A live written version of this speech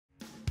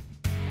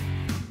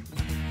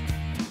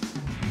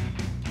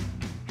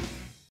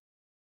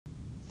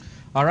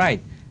All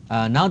right.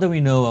 Now that we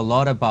know a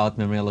lot about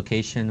memory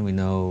allocation, we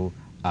know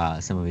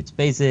some of its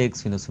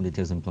basics, we know some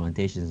details,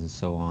 implementations, and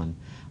so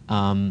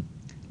on.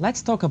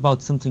 Let's talk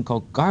about something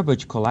called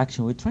garbage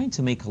collection. We're trying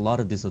to make a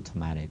lot of this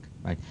automatic,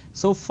 right?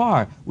 So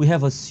far, we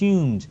have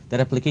assumed that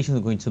applications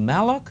are going to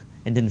malloc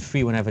and then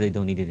free whenever they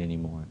don't need it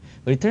anymore.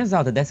 But it turns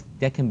out that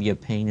that can be a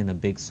pain and a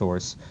big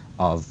source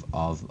of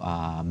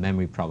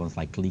memory problems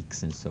like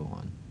leaks and so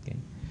on. Okay?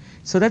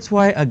 So that's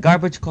why a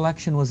garbage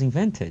collection was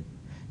invented.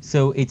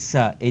 So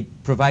it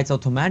provides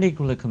automatic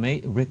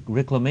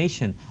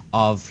reclamation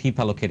of heap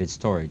allocated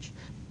storage.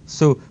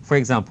 So for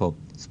example,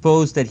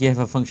 suppose that you have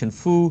a function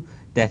foo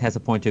that has a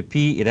pointer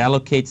p, it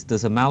allocates,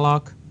 does a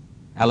malloc,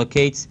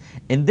 allocates,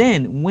 and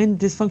then when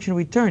this function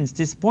returns,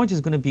 this pointer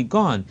is going to be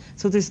gone.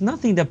 So there's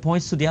nothing that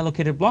points to the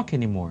allocated block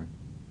anymore.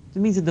 It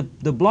means that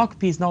the block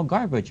p is now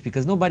garbage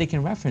because nobody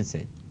can reference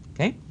it.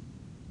 Okay?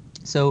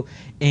 So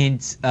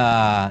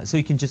so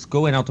you can just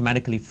go and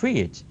automatically free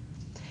it.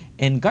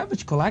 And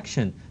garbage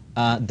collection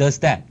does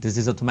that. There's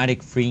this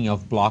automatic freeing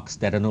of blocks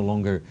that are no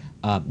longer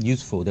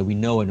useful, that we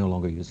know are no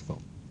longer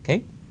useful.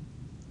 Okay?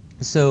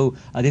 So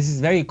this is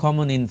very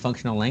common in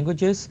functional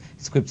languages,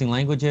 scripting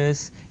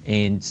languages,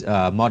 and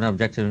modern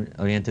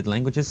object-oriented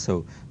languages.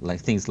 So like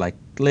things like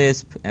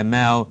Lisp,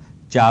 ML,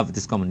 Java,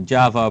 this is common in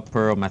Java,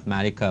 Perl,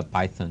 Mathematica,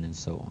 Python, and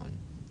so on.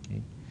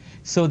 Okay?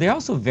 So there are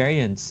also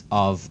variants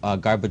of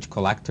garbage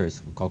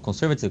collectors called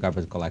conservative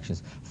garbage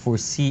collections for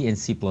C and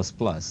C++.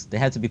 They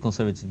have to be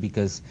conservative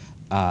because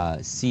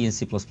C and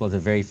C++ are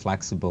very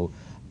flexible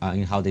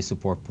in how they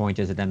support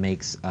pointers, and that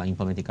makes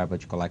implementing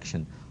garbage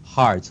collection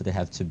hard, so they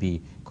have to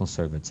be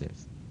conservative.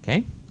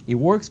 Okay? It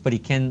works, but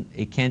it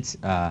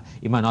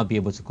might not be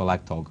able to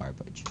collect all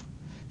garbage.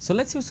 So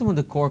let's see some of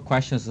the core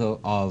questions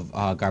of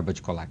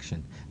garbage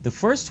collection. The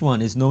first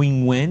one is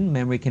knowing when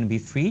memory can be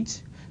freed.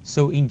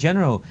 So in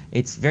general,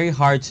 it's very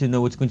hard to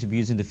know what's going to be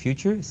used in the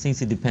future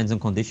since it depends on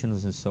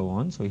conditions and so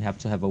on. So you have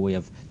to have a way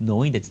of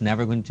knowing that's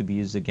never going to be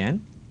used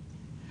again.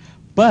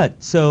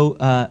 But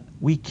so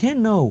we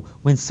can know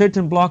when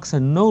certain blocks are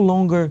no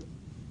longer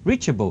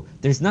reachable.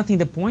 There's nothing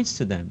that points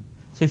to them.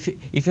 So if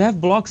you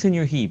have blocks in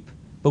your heap,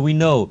 but we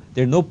know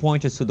there are no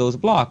pointers to those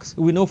blocks,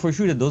 we know for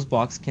sure that those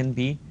blocks can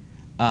be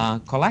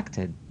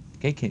collected,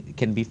 okay,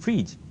 can be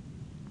freed.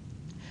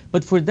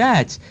 But for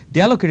that,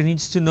 the allocator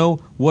needs to know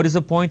what is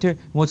a pointer and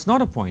what's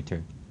not a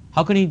pointer.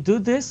 How can he do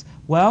this?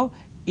 Well,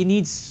 it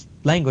needs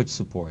language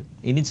support.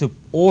 It needs to,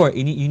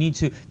 you need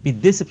to be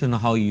disciplined on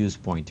how you use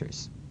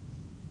pointers.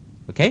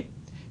 Okay?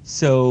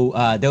 So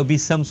there will be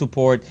some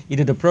support.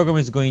 Either the program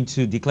is going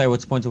to declare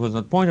what's pointer, what's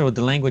not pointer, or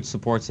the language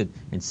supports it,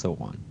 and so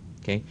on.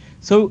 Okay?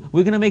 So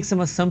we're going to make some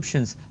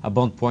assumptions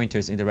about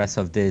pointers in the rest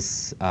of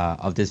this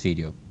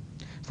video.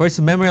 First,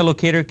 a memory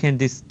allocator can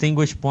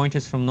distinguish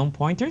pointers from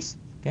non-pointers.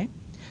 Okay?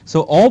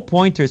 So all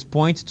pointers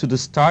point to the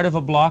start of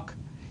a block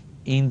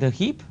in the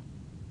heap,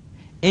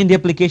 and the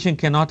application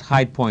cannot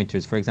hide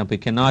pointers. For example,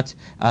 it cannot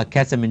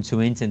cast them into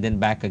ints and then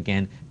back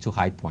again to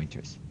hide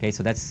pointers. Okay,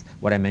 so that's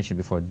what I mentioned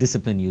before,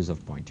 disciplined use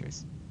of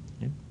pointers.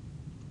 Okay?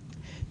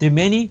 There are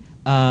many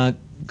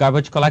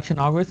garbage collection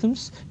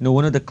algorithms. You know,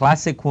 one of the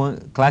classic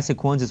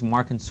ones is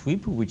mark and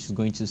sweep, which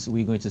is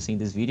we're going to see in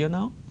this video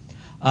now.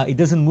 It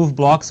doesn't move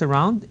blocks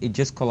around; it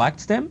just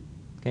collects them.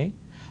 Okay,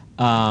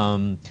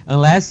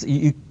 unless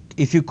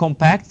if you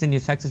compact, then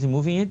you're effectively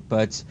moving it,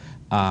 but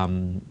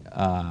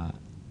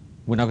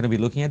we're not going to be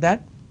looking at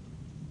that.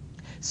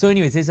 So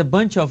anyways, there's a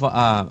bunch of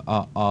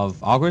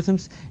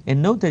algorithms,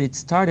 and note that it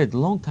started a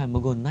long time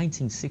ago,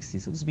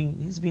 1960s. So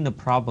it's been a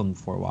problem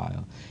for a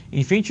while. And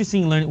if you're interested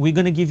in learning, we're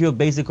going to give you a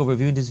basic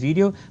overview in this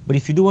video, but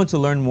if you do want to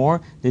learn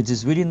more, there's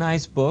this really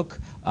nice book,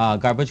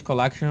 Garbage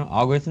Collection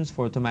Algorithms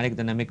for Automatic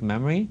Dynamic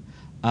Memory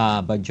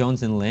by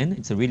Jones and Lin.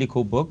 It's a really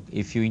cool book.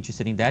 If you're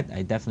interested in that,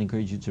 I definitely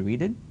encourage you to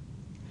read it.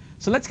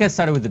 So let's get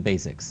started with the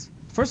basics.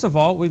 First of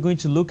all, we're going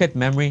to look at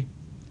memory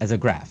as a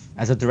graph,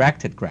 as a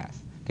directed graph.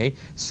 Okay,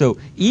 so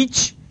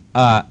each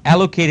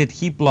allocated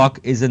heap block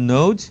is a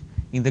node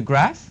in the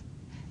graph,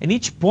 and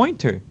each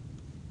pointer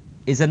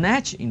is an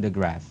edge in the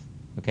graph.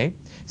 Okay,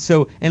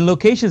 so and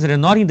locations that are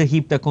not in the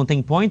heap that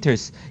contain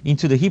pointers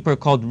into the heap are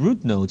called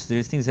root nodes.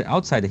 There's things that are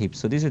outside the heap.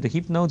 So these are the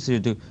heap nodes. These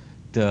are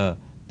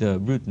the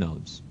root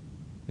nodes.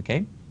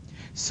 Okay,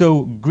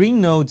 so green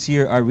nodes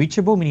here are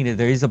reachable, meaning that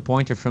there is a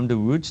pointer from the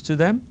roots to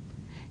them.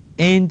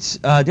 And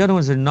the other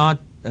ones are not,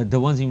 the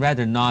ones in red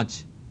are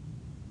not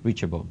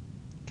reachable.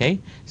 Okay?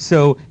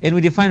 So, and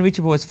we define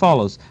reachable as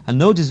follows. A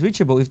node is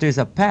reachable if there's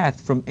a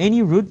path from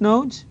any root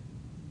node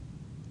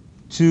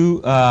to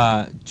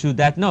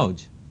that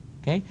node.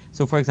 Okay?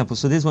 So for example,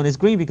 so this one is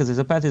green because there's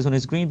a path, this one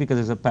is green because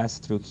there's a path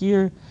through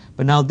here.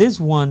 But now these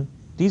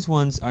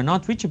ones are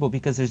not reachable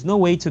because there's no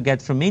way to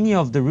get from any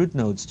of the root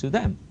nodes to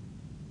them.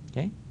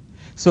 Okay?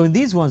 So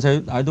these ones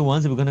are the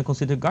ones that we're going to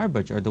consider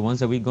garbage, are the ones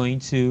that we're going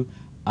to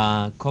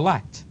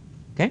collect.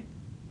 Okay?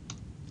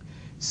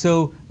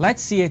 So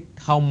let's see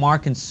how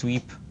mark and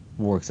sweep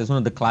works. That's one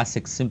of the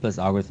classic, simplest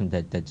algorithms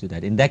that do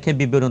that. And that can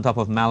be built on top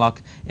of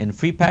malloc and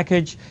free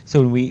package.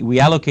 So we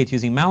allocate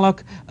using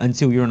malloc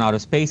until you run out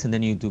of space, and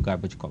then you do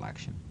garbage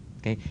collection.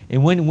 Okay,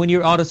 and when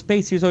you're out of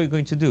space, here's what we're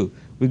going to do.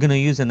 We're going to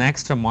use an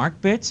extra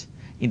mark bit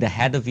in the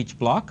head of each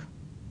block.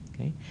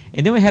 Okay,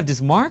 and then we have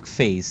this mark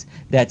phase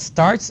that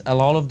starts at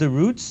all of the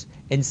roots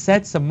and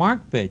sets a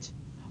mark bit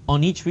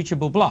on each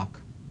reachable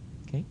block.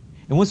 Okay,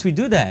 and once we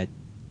do that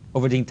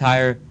over the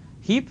entire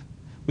heap,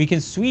 we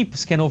can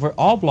scan over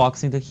all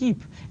blocks in the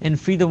heap and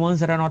free the ones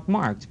that are not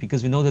marked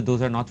because we know that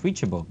those are not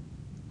reachable.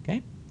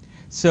 Okay,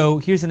 so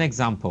here's an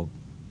example,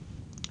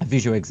 a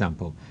visual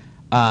example.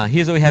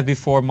 Here's what we have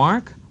before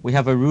mark. We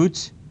have a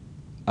root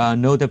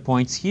node that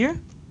points here.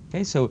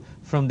 Okay, so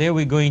from there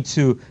we're going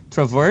to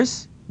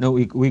traverse. No,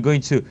 we're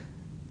going to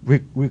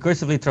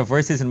recursively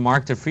traverse this and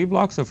mark the free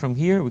block. So from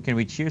here we can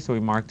reach here, so we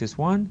mark this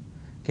one.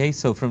 Okay,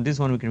 so from this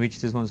one we can reach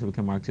this one, so we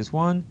can mark this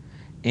one.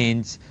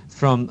 And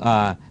from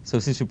so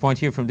since we point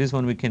here, from this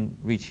one we can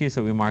reach here,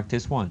 so we mark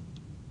this one.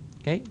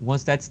 Okay,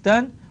 once that's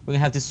done, we're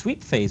gonna have the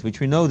sweep phase, which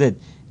we know that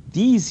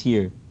these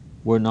here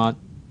were not.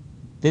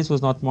 This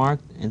was not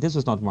marked, and this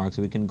was not marked,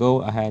 so we can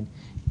go ahead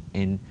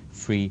and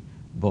free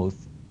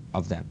both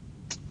of them.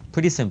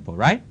 Pretty simple,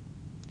 right?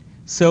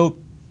 So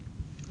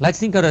let's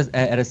think at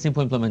a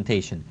simple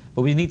implementation,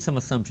 but we need some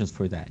assumptions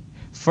for that.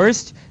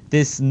 First,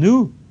 this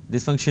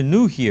function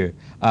new here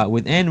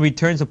with n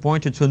returns a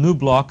pointer to a new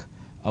block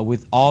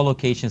with all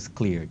locations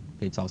cleared.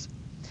 Okay, it's awesome.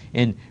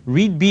 And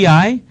read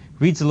bi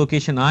reads the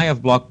location I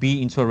of block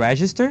B into a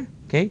register.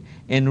 Okay,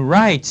 and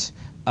write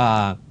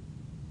bi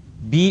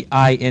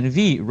and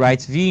v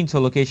writes v into a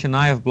location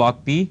I of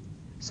block B.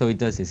 So it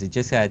does this. It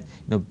just had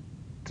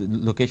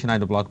location I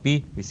of block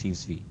B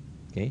receives v.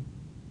 Okay,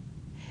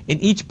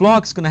 and each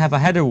block is going to have a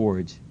header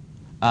word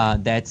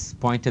that's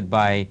pointed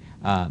by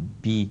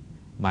b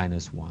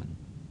minus 1.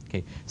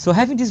 Okay, so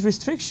having these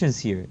restrictions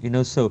here,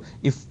 so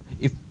if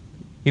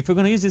we're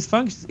going to use these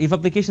functions, if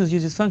applications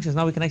use these functions,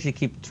 now we can actually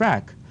keep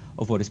track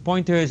of what is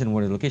pointers and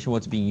what is location,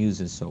 what's being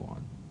used, and so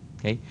on.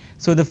 Okay,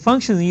 so the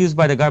functions used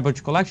by the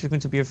garbage collection is going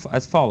to be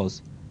as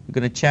follows. We're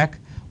going to check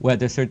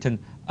whether certain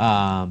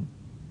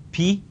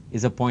p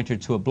is a pointer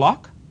to a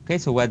block. Okay,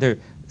 so whether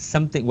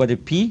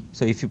p,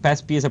 so if you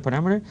pass p as a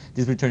parameter,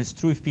 this returns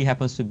true if p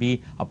happens to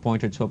be a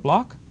pointer to a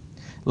block.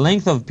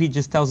 Length of p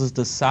just tells us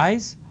the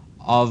size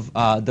of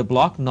the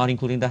block, not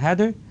including the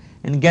header.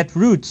 And get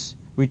roots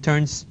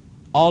returns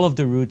all of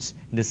the roots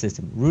in the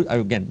system.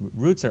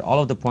 Roots are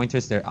all of the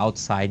pointers that are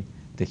outside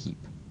the heap.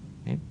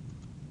 Okay?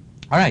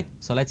 All right,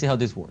 so let's see how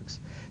this works.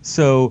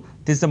 So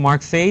this is the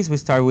mark phase. We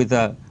start with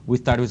a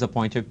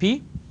pointer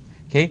p.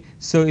 Okay,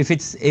 so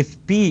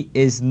if p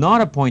is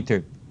not a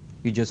pointer,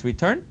 you just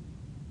return.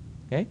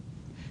 Okay,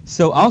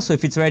 so also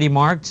if it's already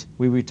marked,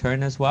 we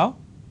return as well.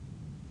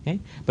 Okay,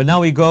 but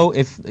now we go,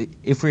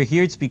 if we're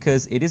here, it's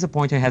because it is a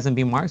pointer, it hasn't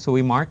been marked, so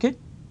we mark it.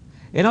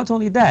 And not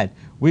only that,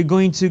 we're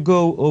going to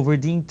go over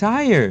the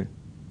entire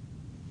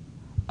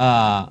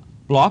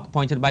block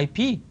pointed by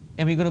p,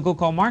 and we're going to go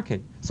call mark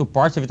it. So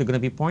parts of it are going to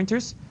be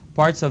pointers,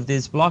 parts of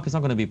this block is not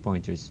going to be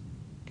pointers.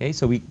 Okay,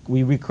 so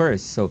we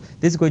recurse. So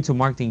this is going to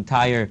mark the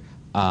entire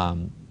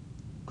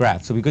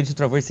graph. So we're going to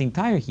traverse the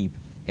entire heap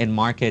and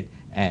mark it,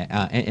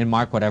 and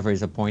mark whatever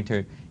is a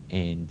pointer,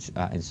 and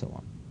so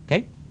on.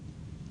 Okay.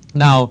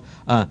 Now,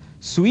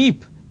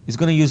 sweep is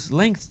going to use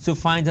length to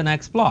find the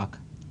next block.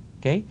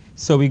 Okay,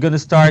 so we're going to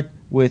start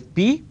with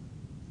p,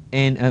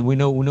 and we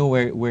know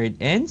where it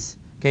ends.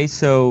 Okay,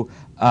 so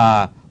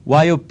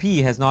while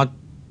p has not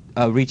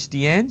reached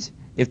the end,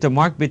 if the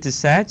mark bit is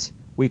set,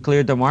 we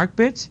clear the mark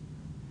bit.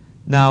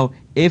 Now,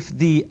 if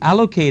the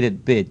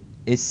allocated bit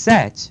is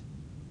set,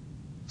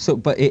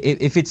 but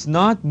if it's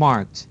not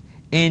marked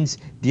and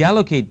the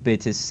allocate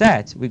bit is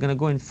set, we're going to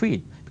go and free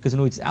it. Because we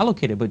know it's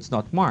allocated, but it's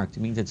not marked. It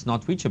means it's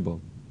not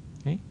reachable.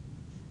 Okay,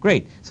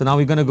 great. So now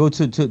we're going to go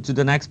to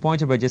the next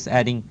pointer by just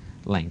adding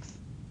length.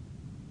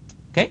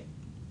 Okay,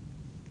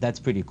 that's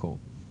pretty cool.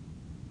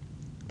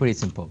 Pretty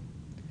simple.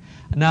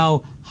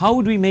 Now, how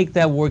would we make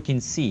that work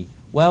in C?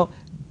 Well,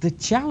 the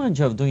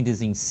challenge of doing this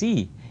in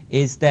C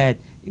is that,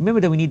 remember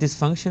that we need this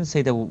function,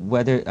 say that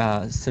whether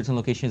certain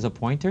location is a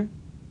pointer.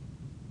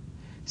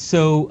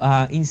 So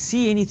in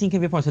C, anything can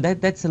be a pointer. So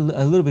that's a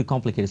little bit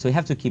complicated. So you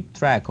have to keep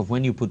track of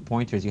when you put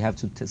pointers. You have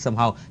to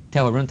somehow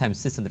tell a runtime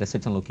system that a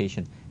certain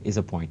location is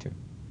a pointer.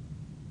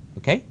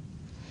 Okay?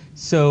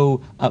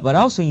 So, but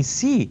also in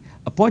C,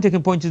 a pointer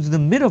can point you to the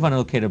middle of an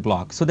allocated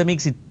block. So that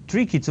makes it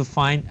tricky to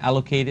find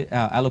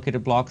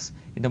allocated blocks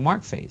in the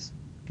mark phase.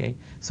 Okay?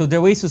 So there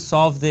are ways to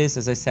solve this,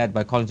 as I said,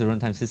 by calling the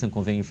runtime system,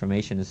 conveying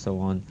information, and so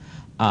on.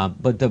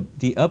 But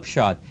the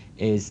upshot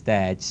is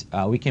that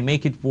we can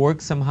make it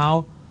work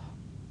somehow,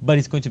 but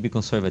it's going to be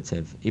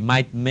conservative. It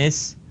might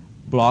miss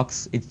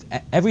blocks.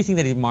 Everything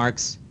that it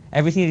marks,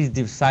 everything that it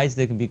decides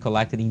that can be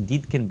collected,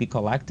 indeed can be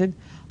collected.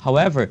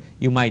 However,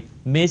 you might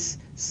miss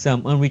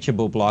some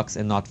unreachable blocks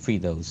and not free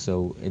those.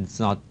 So it's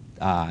not.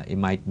 It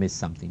might miss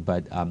something,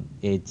 but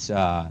it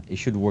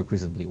should work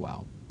reasonably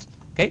well.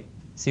 Okay.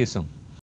 See you soon.